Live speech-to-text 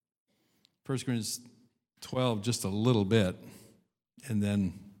1 Corinthians 12 just a little bit, and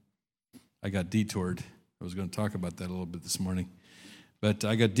then I got detoured. I was going to talk about that a little bit this morning, but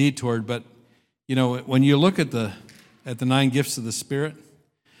I got detoured. But, you know, when you look at the 9 gifts of the Spirit,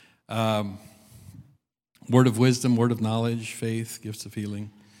 word of wisdom, word of knowledge, faith, gifts of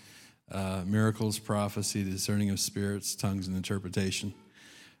healing, miracles, prophecy, discerning of spirits, tongues, and interpretation.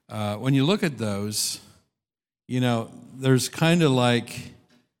 When you look at those, you know, there's kind of like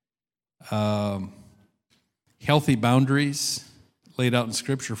healthy boundaries laid out in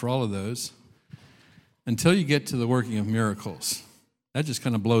Scripture for all of those until you get to the working of miracles. That just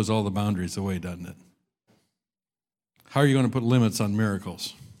kind of blows all the boundaries away, doesn't it? How are you going to put limits on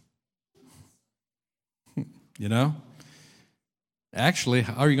miracles? You know? Actually,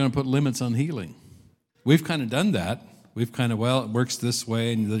 how are you going to put limits on healing? We've kind of done that. We've kind of, well, it works this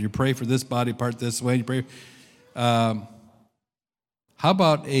way, and you pray for this body part this way. You pray. How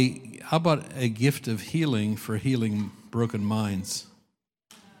about a gift of healing for healing broken minds,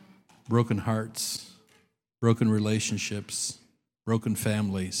 broken hearts, broken relationships, broken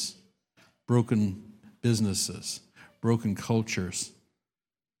families, broken businesses, broken cultures?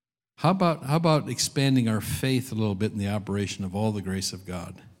 How about expanding our faith a little bit in the operation of all the grace of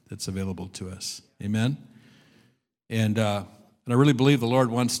God that's available to us? Amen? And I really believe the Lord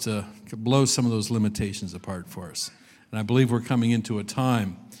wants to blow some of those limitations apart for us. And I believe we're coming into a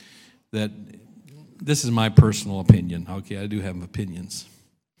time that, this is my personal opinion. Okay, I do have opinions.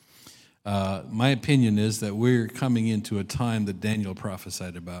 My opinion is that we're coming into a time that Daniel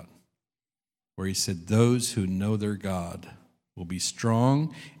prophesied about, where he said, those who know their God will be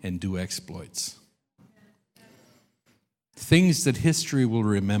strong and do exploits. Things that history will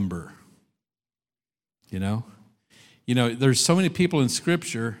remember. You know, there's so many people in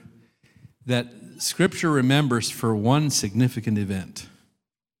Scripture that Scripture remembers for one significant event.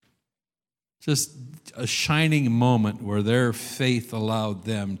 Just a shining moment where their faith allowed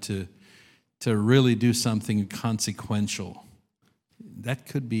them to really do something consequential. That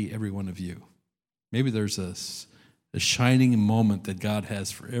could be every one of you. Maybe there's a shining moment that God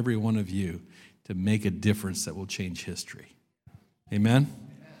has for every one of you to make a difference that will change history. Amen?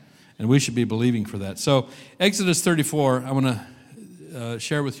 And we should be believing for that. So Exodus 34, I want to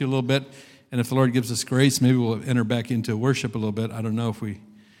share with you a little bit. And if the Lord gives us grace, maybe we'll enter back into worship a little bit. I don't know if we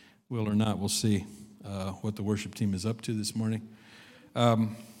will or not. We'll see what the worship team is up to this morning.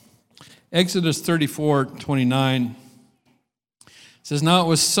 Exodus 34:29 says, now it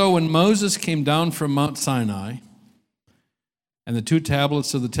was so when Moses came down from Mount Sinai, and the 2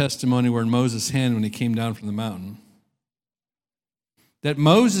 tablets of the testimony were in Moses' hand when he came down from the mountain, that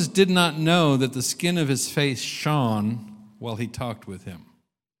Moses did not know that the skin of his face shone while he talked with him.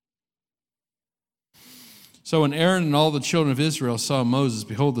 So when Aaron and all the children of Israel saw Moses,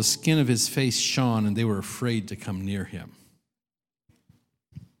 behold, the skin of his face shone, and they were afraid to come near him.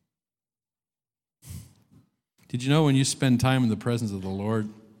 Did you know when you spend time in the presence of the Lord,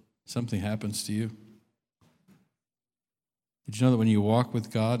 something happens to you? Did you know that when you walk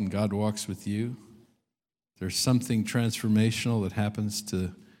with God and God walks with you, there's something transformational that happens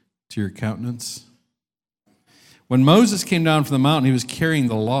to your countenance? When Moses came down from the mountain, he was carrying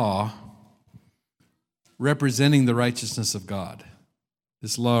the law, representing the righteousness of God.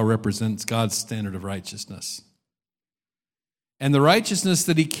 This law represents God's standard of righteousness. And the righteousness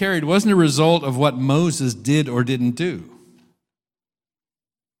that he carried wasn't a result of what Moses did or didn't do,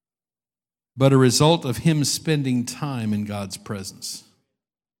 but a result of him spending time in God's presence.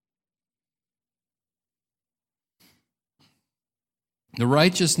 The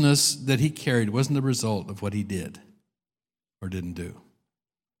righteousness that he carried wasn't the result of what he did or didn't do,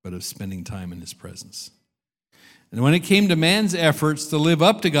 but of spending time in his presence. And when it came to man's efforts to live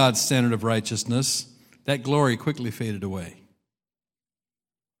up to God's standard of righteousness, that glory quickly faded away.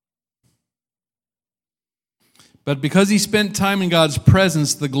 But because he spent time in God's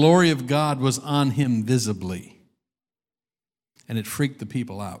presence, the glory of God was on him visibly. And it freaked the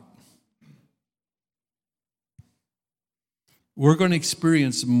people out. We're going to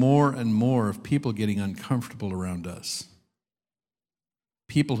experience more and more of people getting uncomfortable around us.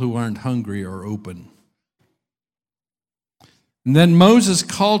 People who aren't hungry or open. And then Moses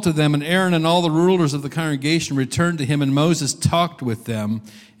called to them, and Aaron and all the rulers of the congregation returned to him, and Moses talked with them.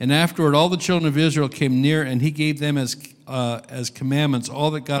 And afterward, all the children of Israel came near, and he gave them as commandments all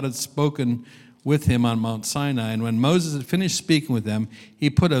that God had spoken with him on Mount Sinai. And when Moses had finished speaking with them,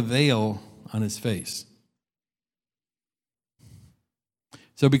 he put a veil on his face.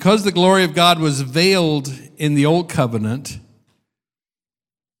 So because the glory of God was veiled in the old covenant,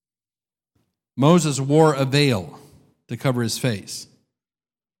 Moses wore a veil to cover his face.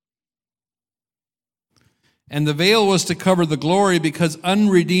 And the veil was to cover the glory because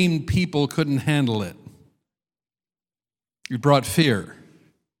unredeemed people couldn't handle it. It brought fear.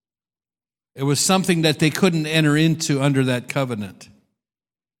 It was something that they couldn't enter into under that covenant.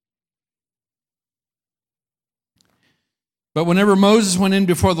 But whenever Moses went in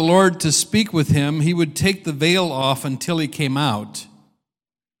before the Lord to speak with him, he would take the veil off until he came out.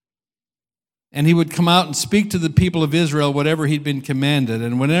 And he would come out and speak to the people of Israel whatever he'd been commanded.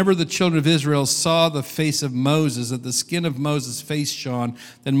 And whenever the children of Israel saw the face of Moses, that the skin of Moses' face shone,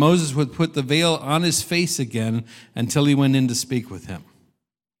 then Moses would put the veil on his face again until he went in to speak with him.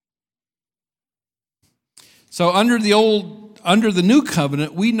 So under the new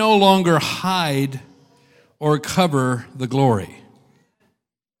covenant, we no longer hide or cover the glory.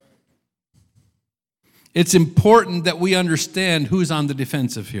 It's important that we understand who's on the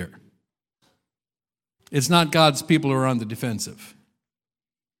defensive here. It's not God's people who are on the defensive.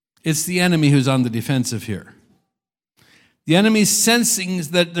 It's the enemy who's on the defensive here. The enemy's sensing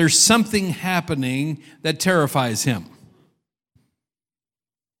that there's something happening that terrifies him.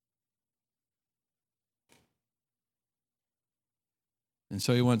 And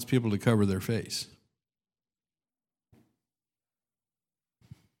so he wants people to cover their face.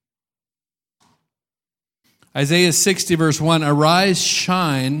 Isaiah 60 verse 1, arise,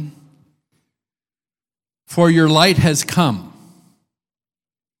 shine, for your light has come.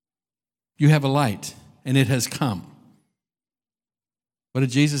 You have a light, and it has come. What did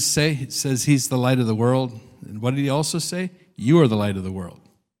Jesus say? It says he's the light of the world. And what did he also say? You are the light of the world.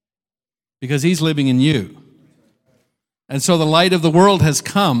 Because he's living in you. And so the light of the world has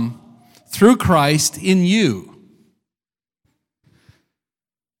come through Christ in you.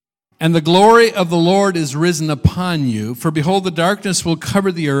 And the glory of the Lord is risen upon you. For behold, the darkness will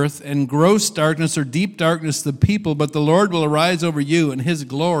cover the earth, and gross darkness or deep darkness the people. But the Lord will arise over you, and his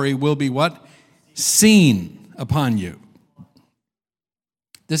glory will be what? Seen upon you.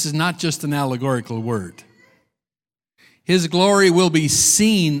 This is not just an allegorical word. His glory will be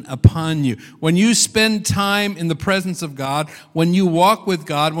seen upon you. When you spend time in the presence of God, when you walk with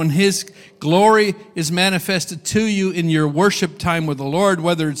God, when his glory is manifested to you in your worship time with the Lord,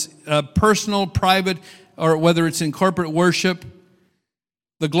 whether it's personal, private, or whether it's in corporate worship,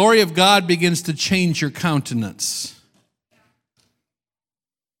 the glory of God begins to change your countenance.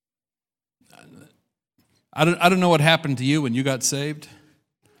 I don't know what happened to you when you got saved,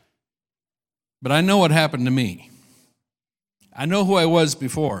 but I know what happened to me. I know who I was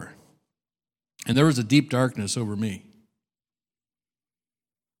before, and there was a deep darkness over me.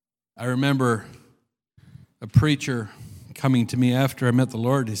 I remember a preacher coming to me after I met the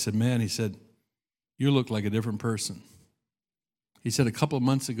Lord. He said, man, he said, you look like a different person. He said, a couple of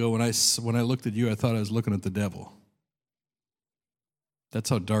months ago when I looked at you, I thought I was looking at the devil. That's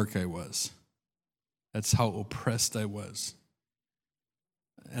how dark I was. That's how oppressed I was.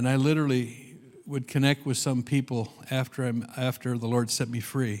 And I literally would connect with some people after the Lord set me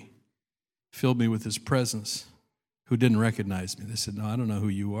free, filled me with his presence, who didn't recognize me. They said, no, I don't know who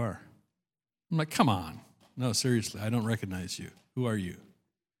you are. I'm like, come on. No, seriously, I don't recognize you. Who are you?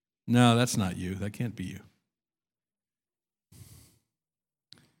 No, that's not you. That can't be you.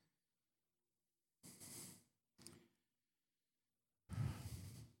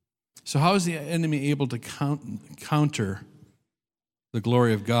 So how is the enemy able to counter the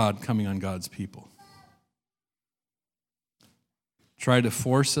glory of God coming on God's people? Try to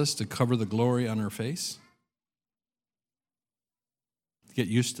force us to cover the glory on our face? Get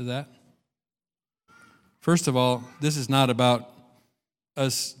used to that? First of all, this is not about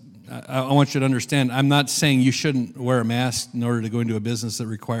us. I want you to understand, I'm not saying you shouldn't wear a mask in order to go into a business that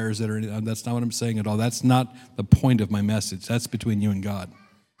requires it, or anything. That's not what I'm saying at all. That's not the point of my message. That's between you and God.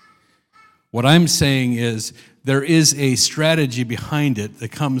 What I'm saying is there is a strategy behind it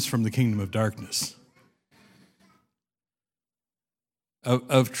that comes from the kingdom of darkness,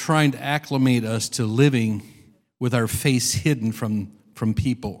 of trying to acclimate us to living with our face hidden from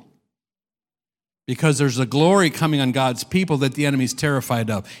people. Because there's a glory coming on God's people that the enemy's terrified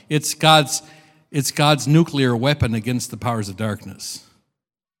of. It's God's nuclear weapon against the powers of darkness.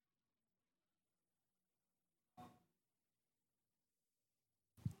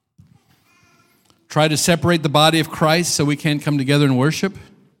 Try to separate the body of Christ so we can't come together and worship.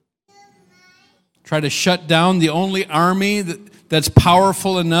 Try to shut down the only army that's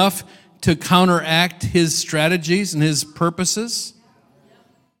powerful enough to counteract his strategies and his purposes.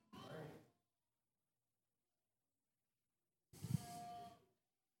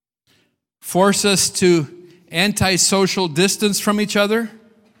 Force us to anti-social distance from each other.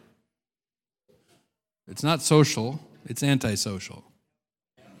 It's not social, it's anti-social.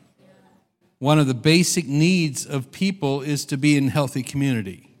 one of the basic needs of people is to be in healthy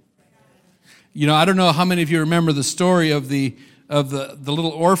community. You know, I don't know how many of you remember the story of the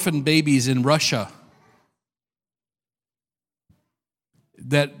little orphan babies in Russia.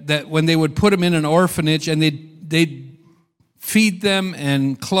 That when they would put them in an orphanage and they'd feed them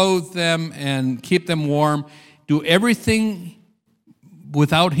and clothe them and keep them warm, do everything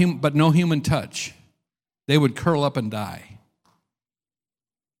without him, but no human touch, they would curl up and die.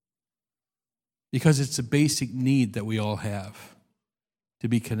 Because it's a basic need that we all have, to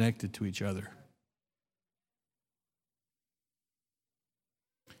be connected to each other.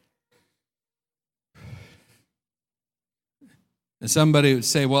 And somebody would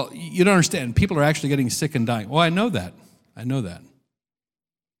say, well, you don't understand. People are actually getting sick and dying. Well, I know that. I know that.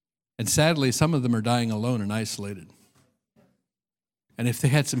 And sadly, some of them are dying alone and isolated. And if they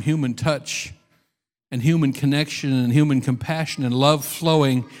had some human touch and human connection and human compassion and love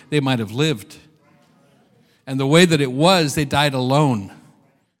flowing, they might have lived. And the way that it was, they died alone,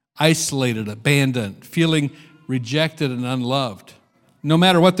 isolated, abandoned, feeling rejected and unloved. No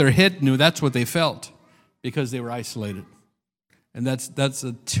matter what their head knew, that's what they felt, because they were isolated. And that's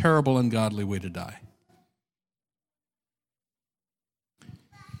a terrible, ungodly way to die.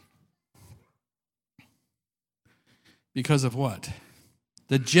 Because of what?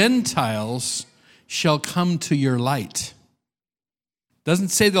 The Gentiles shall come to your light. Doesn't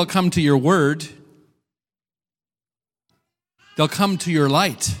say they'll come to your word. They'll come to your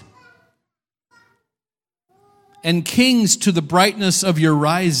light. And kings to the brightness of your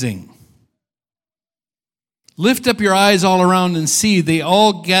rising. Lift up your eyes all around and see, they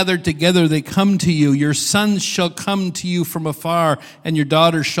all gathered together, they come to you. Your sons shall come to you from afar, and your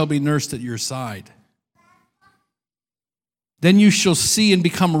daughters shall be nursed at your side. Then you shall see and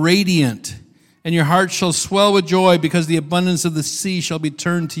become radiant, and your heart shall swell with joy, because the abundance of the sea shall be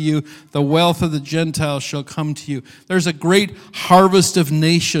turned to you. The wealth of the Gentiles shall come to you. There's a great harvest of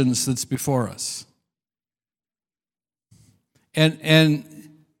nations that's before us. And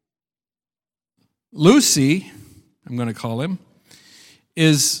Lucy, I'm going to call him,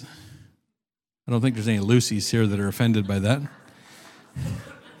 is, I don't think there's any Lucys here that are offended by that.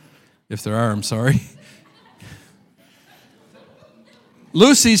 If there are, I'm sorry.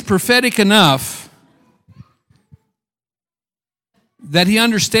 Lucy's prophetic enough that he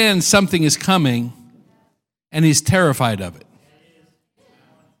understands something is coming and he's terrified of it.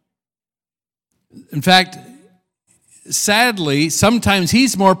 In fact, sadly, sometimes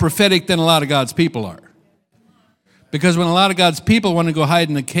he's more prophetic than a lot of God's people are. Because when a lot of God's people want to go hide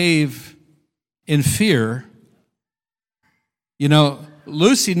in a cave in fear, you know,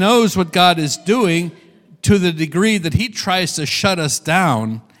 Lucy knows what God is doing to the degree that he tries to shut us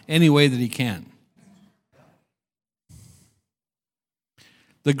down any way that he can.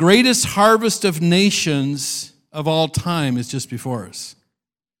 The greatest harvest of nations of all time is just before us.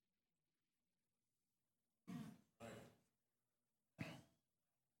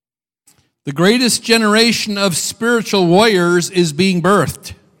 The greatest generation of spiritual warriors is being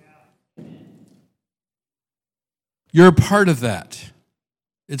birthed. You're a part of that.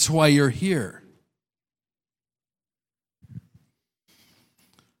 It's why you're here.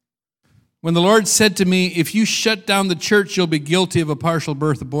 When the Lord said to me, if you shut down the church, you'll be guilty of a partial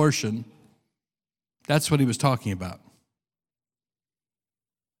birth abortion, that's what he was talking about.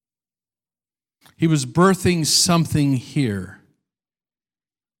 He was birthing something here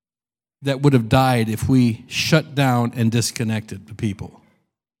that would have died if we shut down and disconnected the people.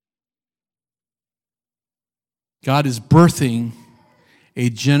 God is birthing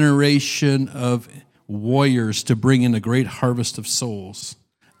a generation of warriors to bring in a great harvest of souls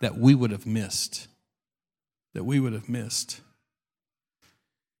that we would have missed. That we would have missed.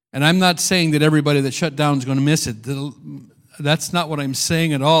 And I'm not saying that everybody that shut down is going to miss it. That's not what I'm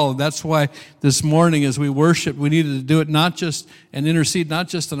saying at all. That's why this morning as we worship, we needed to do it not just and intercede, not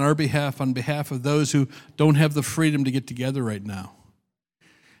just on our behalf, on behalf of those who don't have the freedom to get together right now.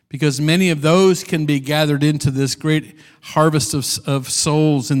 Because many of those can be gathered into this great harvest of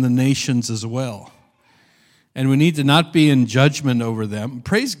souls in the nations as well. And we need to not be in judgment over them.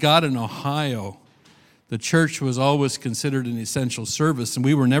 Praise God, in Ohio, the church was always considered an essential service, and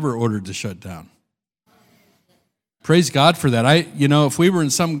we were never ordered to shut down. Praise God for that. If we were in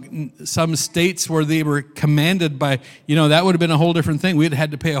some states where they were commanded by, that would have been a whole different thing. We'd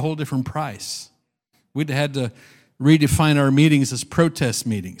had to pay a whole different price. We'd had to redefine our meetings as protest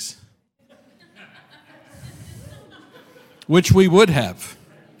meetings, which we would have.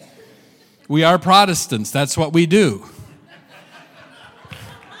 We are Protestants. That's what we do.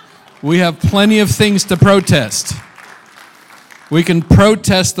 We have plenty of things to protest. We can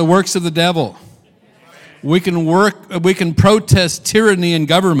protest the works of the devil. We can protest tyranny in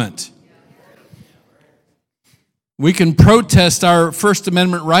government. We can protest our First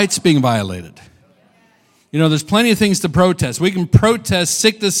Amendment rights being violated. You know, there's plenty of things to protest. We can protest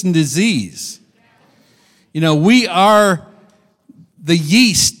sickness and disease. You know, we are the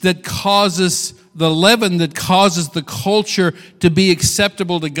yeast that causes, the leaven that causes the culture to be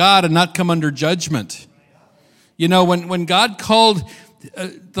acceptable to God and not come under judgment. You know, when God called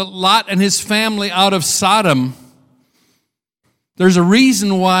Lot and his family out of Sodom, there's a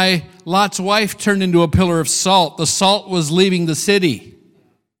reason why Lot's wife turned into a pillar of salt. The salt was leaving the city.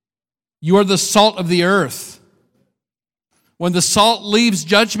 You are the salt of the earth. When the salt leaves,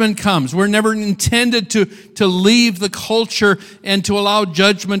 judgment comes. We're never intended to leave the culture and to allow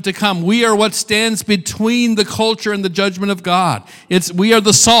judgment to come. We are what stands between the culture and the judgment of God. We are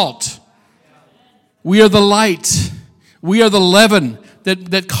the salt. We are the light. We are the leaven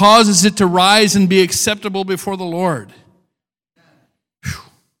that causes it to rise and be acceptable before the Lord. Whew.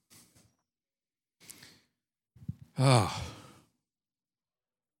 Oh.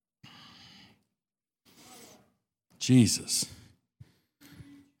 Jesus.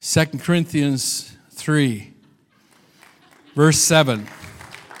 2 Corinthians 3, verse 7.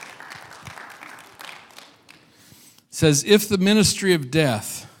 Says, if the ministry of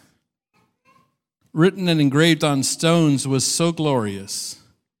death, written and engraved on stones, was so glorious,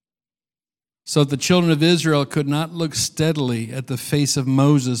 so that the children of Israel could not look steadily at the face of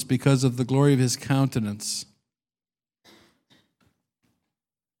Moses because of the glory of his countenance,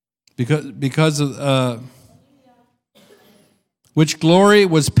 because of which glory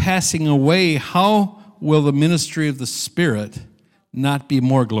was passing away, how will the ministry of the Spirit not be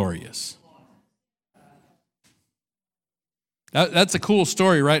more glorious? That's a cool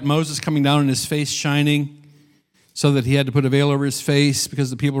story, right? Moses coming down and his face shining so that he had to put a veil over his face because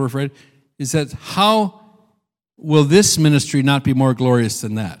the people were afraid. Is that how will this ministry not be more glorious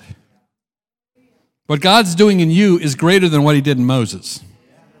than that? What God's doing in you is greater than what he did in Moses.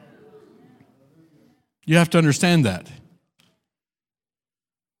 You have to understand that.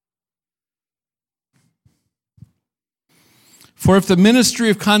 For if the ministry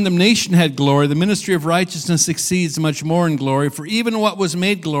of condemnation had glory, the ministry of righteousness exceeds much more in glory. For even what was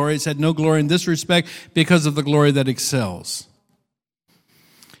made glorious had no glory in this respect because of the glory that excels.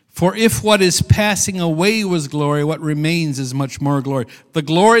 For if what is passing away was glory, what remains is much more glory. The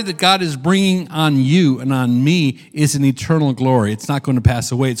glory that God is bringing on you and on me is an eternal glory. It's not going to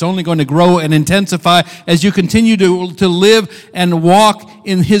pass away. It's only going to grow and intensify as you continue to live and walk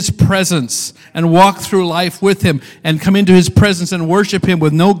in his presence and walk through life with him and come into his presence and worship him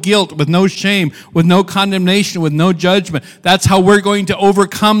with no guilt, with no shame, with no condemnation, with no judgment. That's how we're going to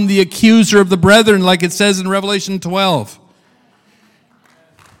overcome the accuser of the brethren, like it says in Revelation 12.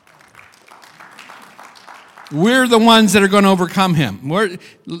 We're the ones that are going to overcome him.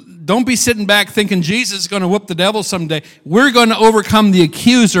 Don't be sitting back thinking Jesus is going to whoop the devil someday. We're going to overcome the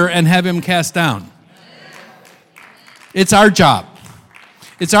accuser and have him cast down. It's our job.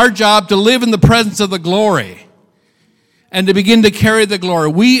 It's our job to live in the presence of the glory and to begin to carry the glory.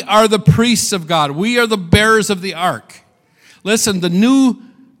 We are the priests of God. We are the bearers of the ark. Listen, the new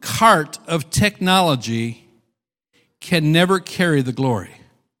cart of technology can never carry the glory.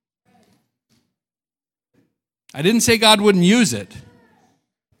 I didn't say God wouldn't use it,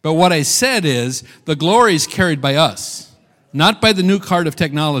 but what I said is the glory is carried by us, not by the new cart of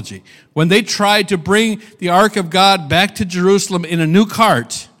technology. When they tried to bring the ark of God back to Jerusalem in a new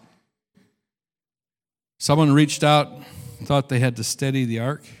cart, someone reached out, thought they had to steady the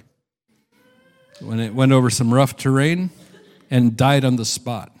ark when it went over some rough terrain and died on the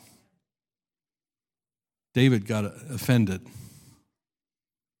spot. David got offended.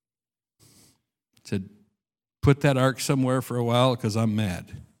 Said, put that ark somewhere for a while because I'm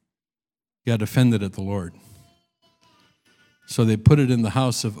mad. Got offended at the Lord. So they put it in the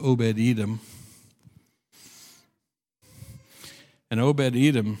house of Obed-Edom. And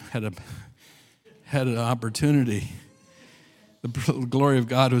Obed-Edom had an opportunity. The glory of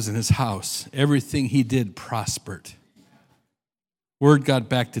God was in his house. Everything he did prospered. Word got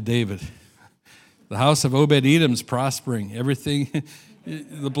back to David. The house of Obed-Edom's prospering. Everything,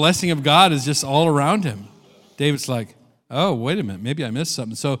 the blessing of God is just all around him. David's like, oh, wait a minute, maybe I missed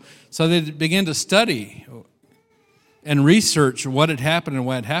something. So they began to study and research what had happened and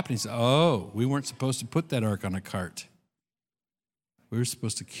why it happened. He said, oh, we weren't supposed to put that ark on a cart. We were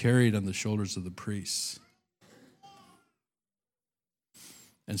supposed to carry it on the shoulders of the priests.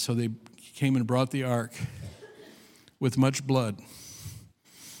 And so they came and brought the ark with much blood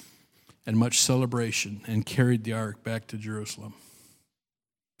and much celebration and carried the ark back to Jerusalem.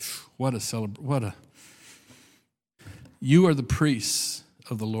 What a You are the priests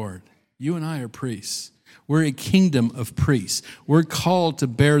of the Lord. You and I are priests. We're a kingdom of priests. We're called to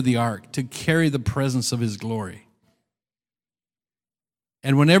bear the ark, to carry the presence of his glory.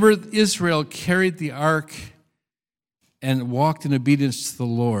 And whenever Israel carried the ark and walked in obedience to the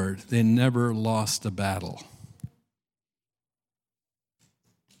Lord, they never lost a battle.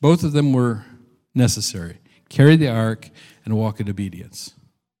 Both of them were necessary. Carry the ark and walk in obedience.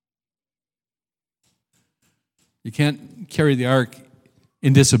 You can't carry the ark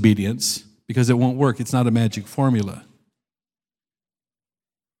in disobedience because it won't work. It's not a magic formula.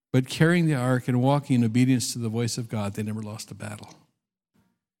 But carrying the ark and walking in obedience to the voice of God, they never lost a battle.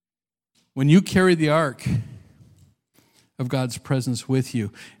 When you carry the ark of God's presence with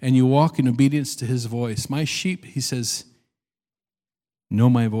you and you walk in obedience to his voice, my sheep, he says, know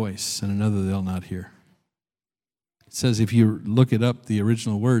my voice, and another they'll not hear. It says, if you look it up, the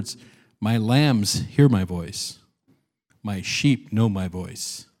original words, my lambs hear my voice. My sheep know my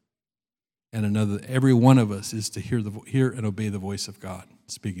voice. And another, every one of us is to hear and obey the voice of God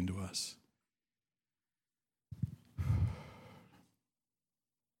speaking to us.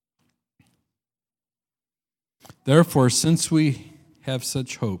 Therefore, since we have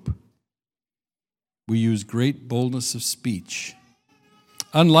such hope, we use great boldness of speech.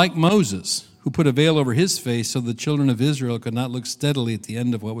 Unlike Moses, who put a veil over his face so the children of Israel could not look steadily at the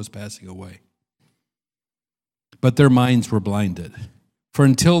end of what was passing away. But their minds were blinded. For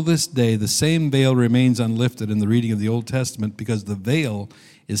until this day, the same veil remains unlifted in the reading of the Old Testament because the veil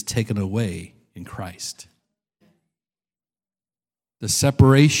is taken away in Christ. The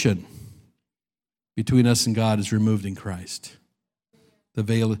separation between us and God is removed in Christ. The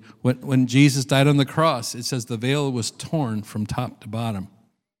veil, when Jesus died on the cross, it says the veil was torn from top to bottom.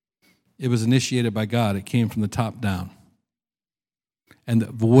 It was initiated by God. It came from the top down. And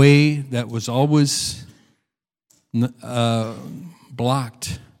the way that was always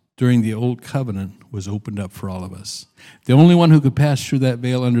blocked during the old covenant was opened up for all of us. The only one who could pass through that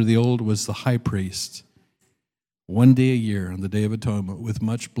veil under the old was the high priest. One day a year on the Day of Atonement, with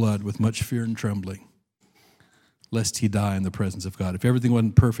much blood, with much fear and trembling, lest he die in the presence of God. If everything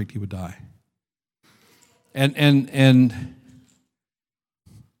wasn't perfect, he would die. And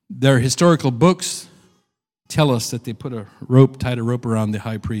their historical books tell us that they put tied a rope around the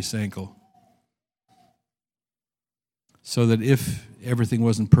high priest's ankle, so that if everything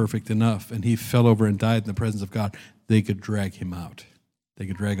wasn't perfect enough and he fell over and died in the presence of God, they could drag him out. They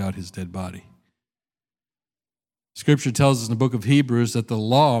could drag out his dead body. Scripture tells us in the book of Hebrews that the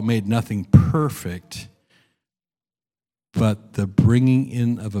law made nothing perfect, but the bringing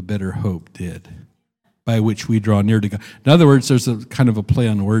in of a better hope did, by which we draw near to God. In other words, there's a kind of a play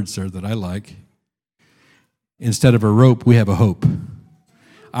on words there that I like. Instead of a rope, we have a hope.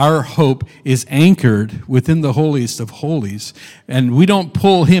 Our hope is anchored within the holiest of holies, and we don't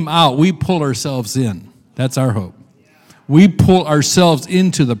pull him out, we pull ourselves in. That's our hope. We pull ourselves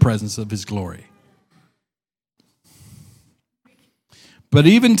into the presence of his glory. But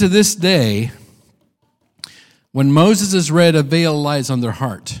even to this day, when Moses is read, a veil lies on their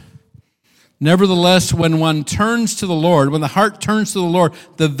heart. Nevertheless, when one turns to the Lord, when the heart turns to the Lord,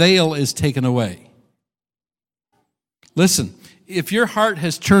 the veil is taken away. Listen, if your heart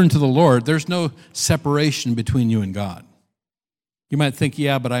has turned to the Lord, there's no separation between you and God. You might think,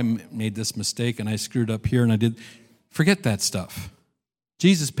 yeah, but I made this mistake and I screwed up here and I did. Forget that stuff.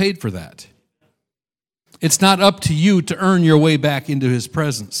 Jesus paid for that. It's not up to you to earn your way back into his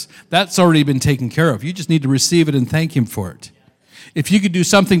presence. That's already been taken care of. You just need to receive it and thank him for it. If you could do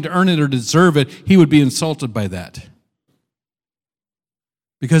something to earn it or deserve it, he would be insulted by that,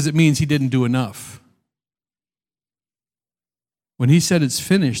 because it means he didn't do enough. When he said it's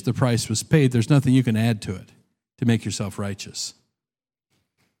finished, the price was paid. There's nothing you can add to it to make yourself righteous.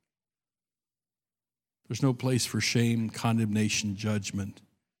 There's no place for shame, condemnation, judgment.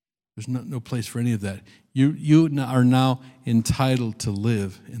 There's no place for any of that. You are now entitled to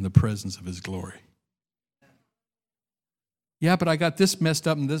live in the presence of his glory. Yeah, but I got this messed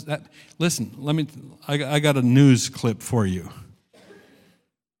up and this, that. Listen, I got a news clip for you.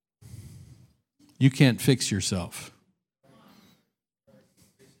 You can't fix yourself.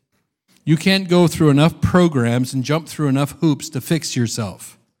 You can't go through enough programs and jump through enough hoops to fix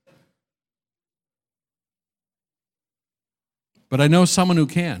yourself. But I know someone who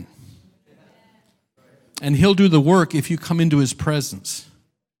can. And he'll do the work if you come into his presence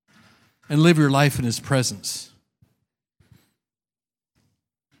and live your life in his presence.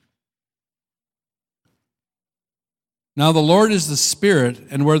 Now the Lord is the Spirit,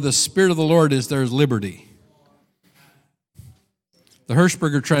 and where the Spirit of the Lord is, there is liberty. The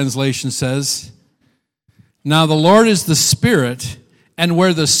Hirschberger translation says, now the Lord is the Spirit, and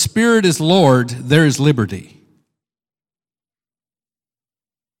where the Spirit is Lord, there is liberty.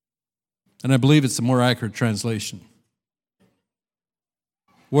 And I believe it's a more accurate translation.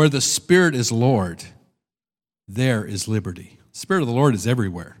 Where the Spirit is Lord, there is liberty. The Spirit of the Lord is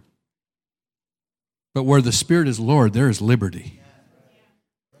everywhere. But where the Spirit is Lord, there is liberty.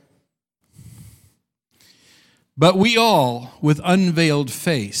 But we all, with unveiled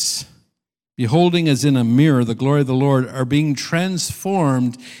face, beholding as in a mirror the glory of the Lord, are being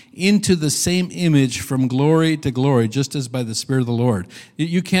transformed into the same image from glory to glory, just as by the Spirit of the Lord.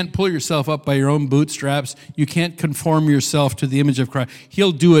 You can't pull yourself up by your own bootstraps. You can't conform yourself to the image of Christ.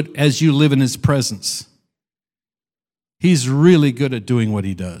 He'll do it as you live in His presence. He's really good at doing what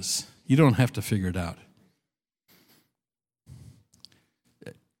He does. You don't have to figure it out.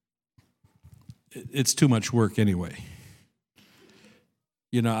 It's too much work anyway.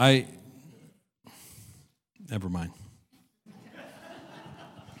 You know, never mind.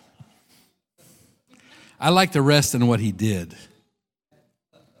 I like to rest in what He did.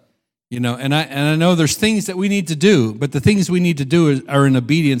 You know, and I know there's things that we need to do, but the things we need to do are in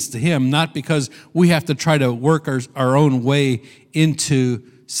obedience to Him, not because we have to try to work our own way into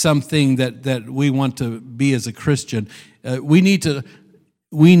something that we want to be as a Christian. We need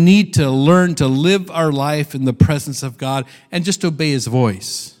to learn to live our life in the presence of God and just obey His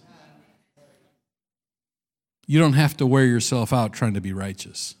voice. You don't have to wear yourself out trying to be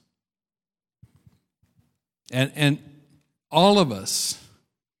righteous. And all of us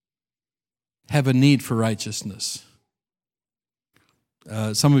have a need for righteousness.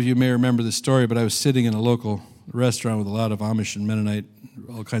 Some of you may remember this story, but I was sitting in a local restaurant with a lot of Amish and Mennonite,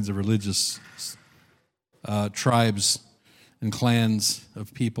 all kinds of religious tribes and clans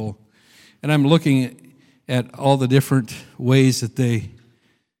of people. And I'm looking at all the different ways that they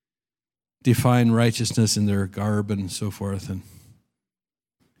define righteousness in their garb and so forth.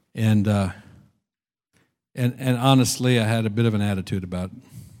 And honestly, I had a bit of an attitude about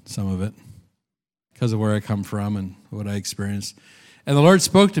some of it because of where I come from and what I experienced. And the Lord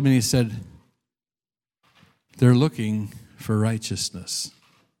spoke to me and He said, they're looking for righteousness.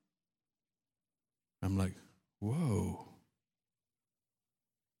 I'm like, whoa.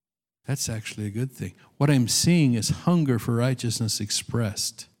 That's actually a good thing. What I'm seeing is hunger for righteousness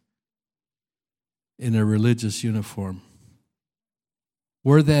expressed in a religious uniform.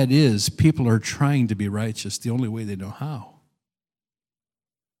 Where that is, people are trying to be righteous the only way they know how.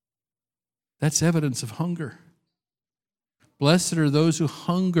 That's evidence of hunger. Blessed are those who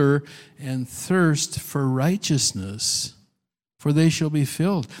hunger and thirst for righteousness, for they shall be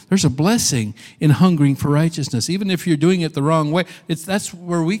filled. There's a blessing in hungering for righteousness. Even if you're doing it the wrong way, that's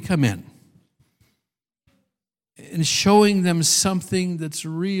where we come in. In showing them something that's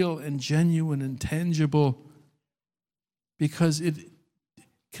real and genuine and tangible, because it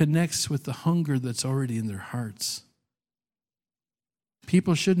connects with the hunger that's already in their hearts.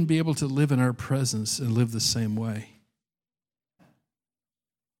 People shouldn't be able to live in our presence and live the same way.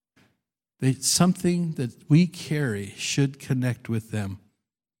 Something that we carry should connect with them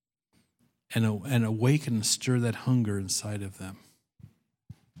and awaken and stir that hunger inside of them.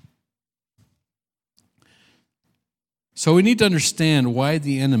 So we need to understand why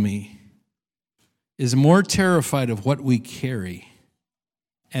the enemy is more terrified of what we carry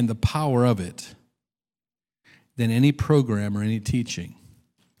and the power of it than any program or any teaching.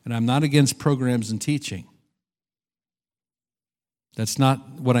 And I'm not against programs and teaching. That's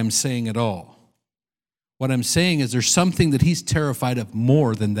not what I'm saying at all. What I'm saying is there's something that he's terrified of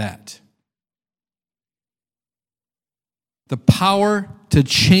more than that. The power to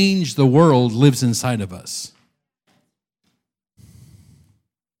change the world lives inside of us.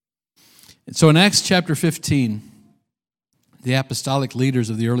 And so in Acts chapter 15, the apostolic leaders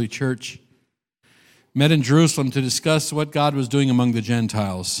of the early church met in Jerusalem to discuss what God was doing among the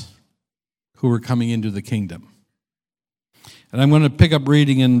Gentiles who were coming into the kingdom. And I'm going to pick up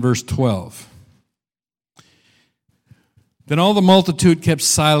reading in verse 12. Then all the multitude kept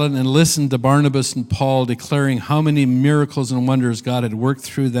silent and listened to Barnabas and Paul, declaring how many miracles and wonders God had worked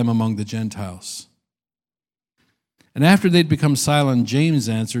through them among the Gentiles. And after they'd become silent, James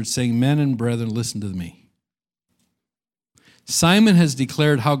answered, saying, Men and brethren, listen to me. Simon has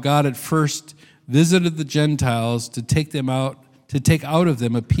declared how God at first visited the Gentiles to take out of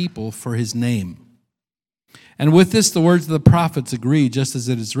them a people for his name. And with this, the words of the prophets agree, just as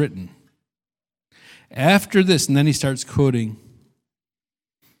it is written. After this, and then he starts quoting,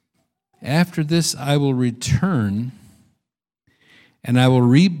 after this I will return And I will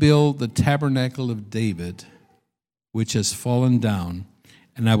rebuild the tabernacle of David, which has fallen down,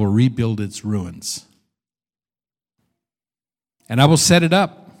 and I will rebuild its ruins. And I will set it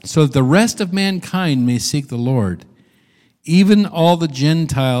up so that the rest of mankind may seek the Lord, even all the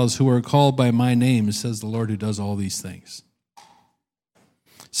Gentiles who are called by my name, says the Lord who does all these things.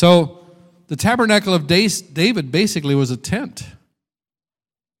 So the tabernacle of David basically was a tent.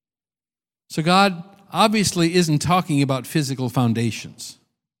 So God obviously isn't talking about physical foundations.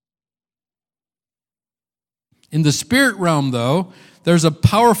 In the spirit realm, though, there's a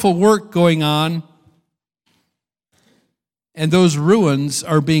powerful work going on, and those ruins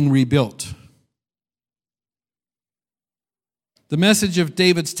are being rebuilt. The message of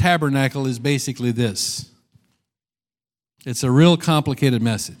David's tabernacle is basically this. It's a real complicated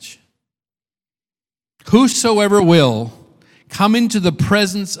message. Whosoever will, come into the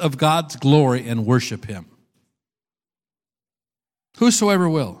presence of God's glory and worship him. Whosoever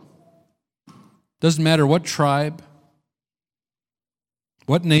will. Doesn't matter what tribe,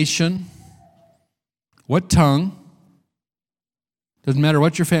 what nation, what tongue. Doesn't matter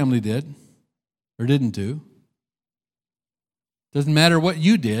what your family did or didn't do. Doesn't matter what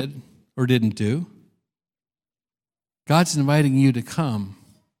you did or didn't do. God's inviting you to come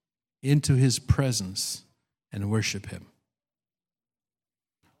into his presence and worship him.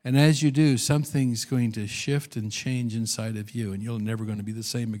 And as you do, something's going to shift and change inside of you, and you're never going to be the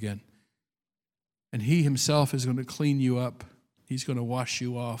same again. And he himself is going to clean you up. He's going to wash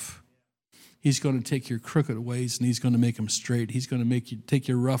you off. He's going to take your crooked ways and he's going to make them straight. He's going to make you take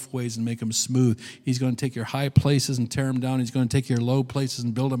your rough ways and make them smooth. He's going to take your high places and tear them down. He's going to take your low places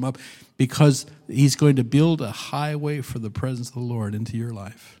and build them up, because he's going to build a highway for the presence of the Lord into your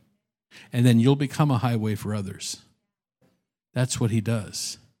life. And then you'll become a highway for others. That's what he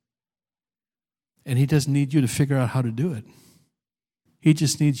does. And he doesn't need you to figure out how to do it. He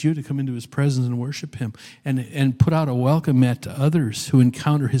just needs you to come into his presence and worship him and put out a welcome mat to others who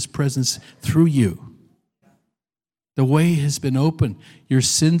encounter his presence through you. The way has been open. Your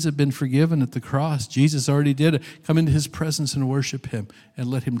sins have been forgiven at the cross. Jesus already did it. Come into his presence and worship him and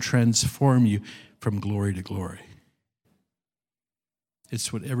let him transform you from glory to glory.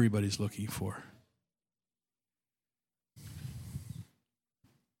 It's what everybody's looking for.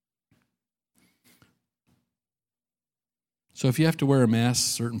 So if you have to wear a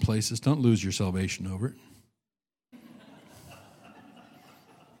mask certain places, don't lose your salvation over it.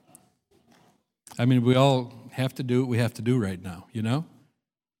 I mean, we all have to do what we have to do right now, you know?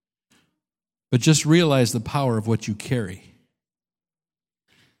 But just realize the power of what you carry.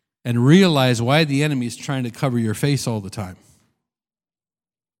 And realize why the enemy is trying to cover your face all the time.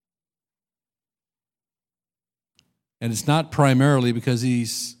 And it's not primarily because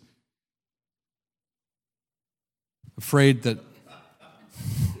he's afraid that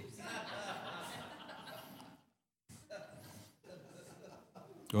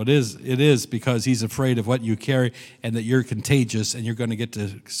well, it is because he's afraid of what you carry and that you're contagious and you're going to get to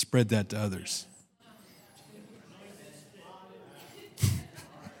spread that to others.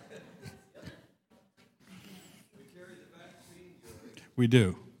 We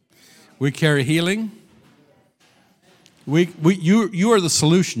do. We carry healing. You are the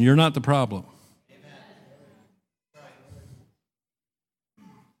solution. You're not the problem.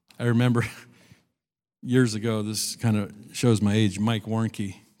 I remember years ago, this kind of shows my age, Mike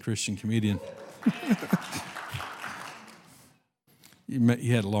Warnke, Christian comedian.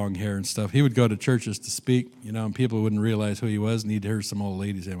 He had long hair and stuff. He would go to churches to speak, you know, and people wouldn't realize who he was, and he'd hear some old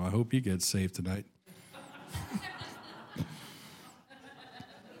lady say, "I hope you get saved tonight."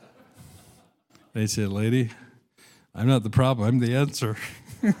 They said, "Lady, I'm not the problem, I'm the answer."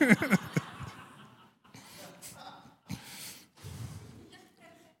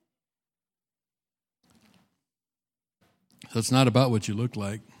 So it's not about what you look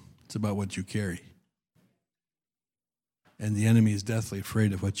like, it's about what you carry. And the enemy is deathly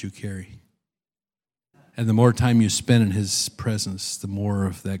afraid of what you carry. And the more time you spend in his presence, the more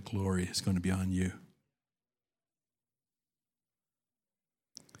of that glory is going to be on you.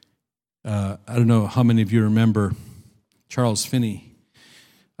 I don't know how many of you remember Charles Finney.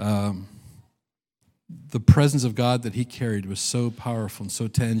 The presence of God that he carried was so powerful and so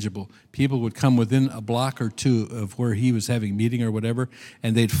tangible. People would come within a block or two of where he was having a meeting or whatever,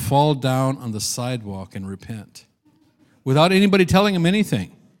 and they'd fall down on the sidewalk and repent without anybody telling them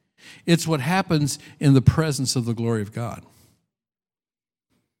anything. It's what happens in the presence of the glory of God.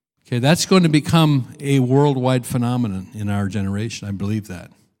 Okay, that's going to become a worldwide phenomenon in our generation. I believe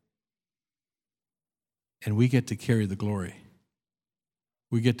that. And we get to carry the glory.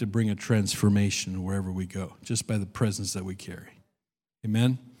 We get to bring a transformation wherever we go, just by the presence that we carry.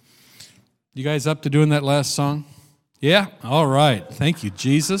 Amen. You guys up to doing that last song? Yeah? All right. Thank you,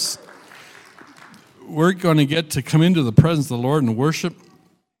 Jesus. We're going to get to come into the presence of the Lord and worship.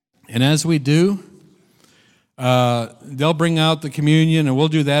 And as we do, they'll bring out the communion, and we'll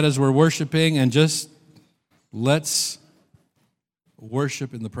do that as we're worshiping. And just let's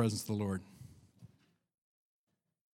worship in the presence of the Lord.